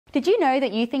Did you know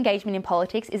that youth engagement in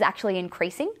politics is actually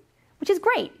increasing? Which is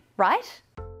great, right?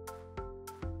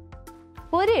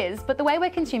 Well, it is, but the way we're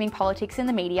consuming politics in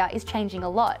the media is changing a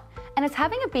lot, and it's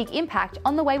having a big impact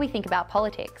on the way we think about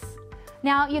politics.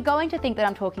 Now, you're going to think that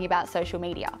I'm talking about social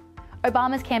media.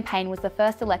 Obama's campaign was the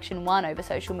first election won over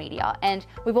social media, and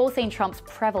we've all seen Trump's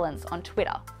prevalence on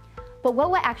Twitter. But what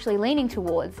we're actually leaning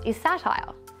towards is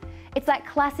satire. It's that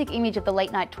classic image of the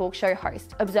late-night talk show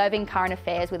host, observing current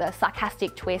affairs with a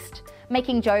sarcastic twist,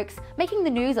 making jokes, making the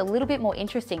news a little bit more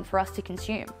interesting for us to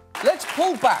consume. Let's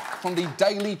pull back from the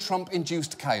daily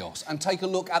Trump-induced chaos and take a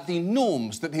look at the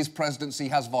norms that his presidency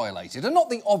has violated, and not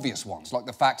the obvious ones, like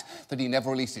the fact that he never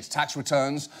released his tax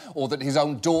returns, or that his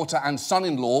own daughter and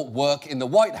son-in-law work in the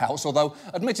White House, although,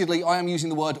 admittedly, I am using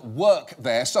the word work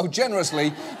there so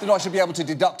generously that I should be able to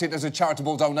deduct it as a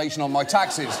charitable donation on my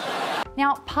taxes.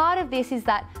 Now, part of this is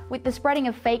that with the spreading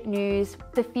of fake news,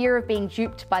 the fear of being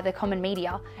duped by the common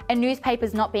media, and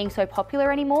newspapers not being so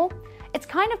popular anymore, it's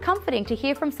kind of comforting to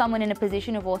hear from someone in a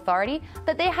position of authority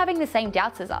that they're having the same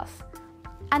doubts as us,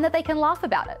 and that they can laugh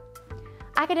about it.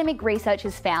 Academic research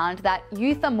has found that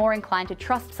youth are more inclined to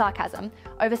trust sarcasm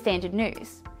over standard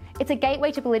news. It's a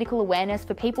gateway to political awareness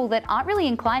for people that aren't really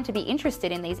inclined to be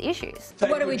interested in these issues.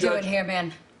 What are we doing here,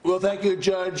 man? Well, thank you,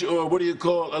 Judge, or what do you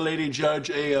call a lady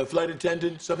judge? A flight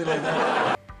attendant? Something like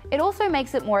that? It also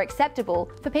makes it more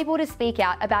acceptable for people to speak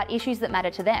out about issues that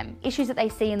matter to them, issues that they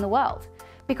see in the world,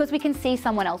 because we can see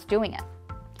someone else doing it.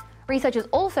 Research has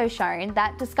also shown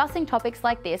that discussing topics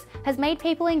like this has made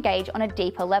people engage on a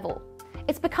deeper level.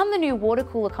 It's become the new water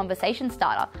cooler conversation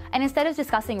starter, and instead of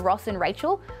discussing Ross and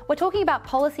Rachel, we're talking about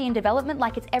policy and development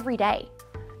like it's every day.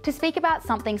 To speak about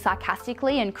something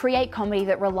sarcastically and create comedy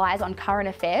that relies on current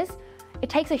affairs, it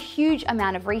takes a huge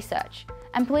amount of research,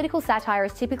 and political satire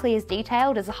is typically as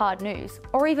detailed as hard news,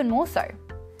 or even more so.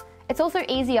 It's also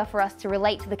easier for us to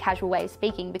relate to the casual way of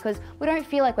speaking because we don't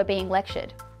feel like we're being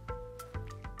lectured.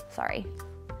 Sorry.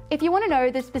 If you want to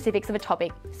know the specifics of a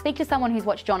topic, speak to someone who's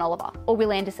watched John Oliver, or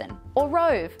Will Anderson, or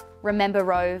Rove. Remember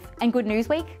Rove and Good News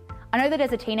Week? I know that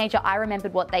as a teenager I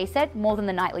remembered what they said more than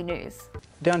the nightly news.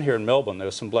 Down here in Melbourne there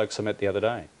were some blokes I met the other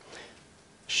day.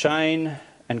 Shane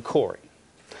and Corey.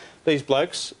 These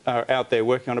blokes are out there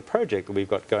working on a project that we've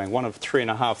got going, one of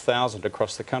 3,500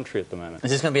 across the country at the moment.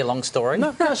 Is this going to be a long story?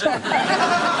 No, it's not.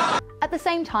 At the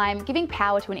same time, giving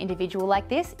power to an individual like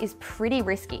this is pretty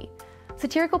risky.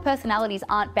 Satirical personalities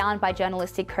aren't bound by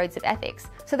journalistic codes of ethics,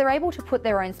 so they're able to put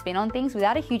their own spin on things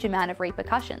without a huge amount of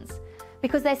repercussions,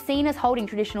 because they're seen as holding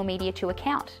traditional media to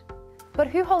account. But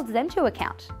who holds them to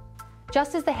account?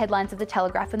 Just as the headlines of The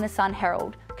Telegraph and The Sun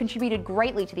Herald contributed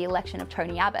greatly to the election of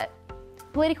Tony Abbott,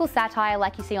 political satire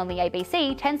like you see on the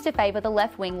ABC tends to favour the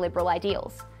left-wing liberal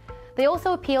ideals. They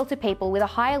also appeal to people with a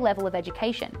higher level of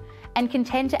education and can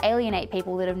tend to alienate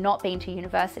people that have not been to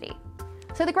university.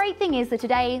 So the great thing is that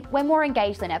today we're more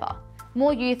engaged than ever.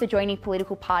 More youth are joining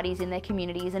political parties in their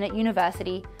communities and at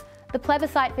university. The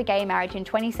plebiscite for gay marriage in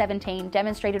 2017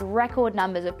 demonstrated record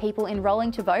numbers of people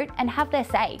enrolling to vote and have their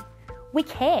say. We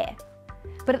care.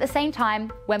 But at the same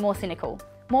time, we're more cynical,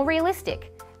 more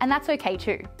realistic, and that's okay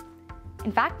too.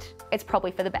 In fact, it's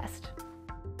probably for the best.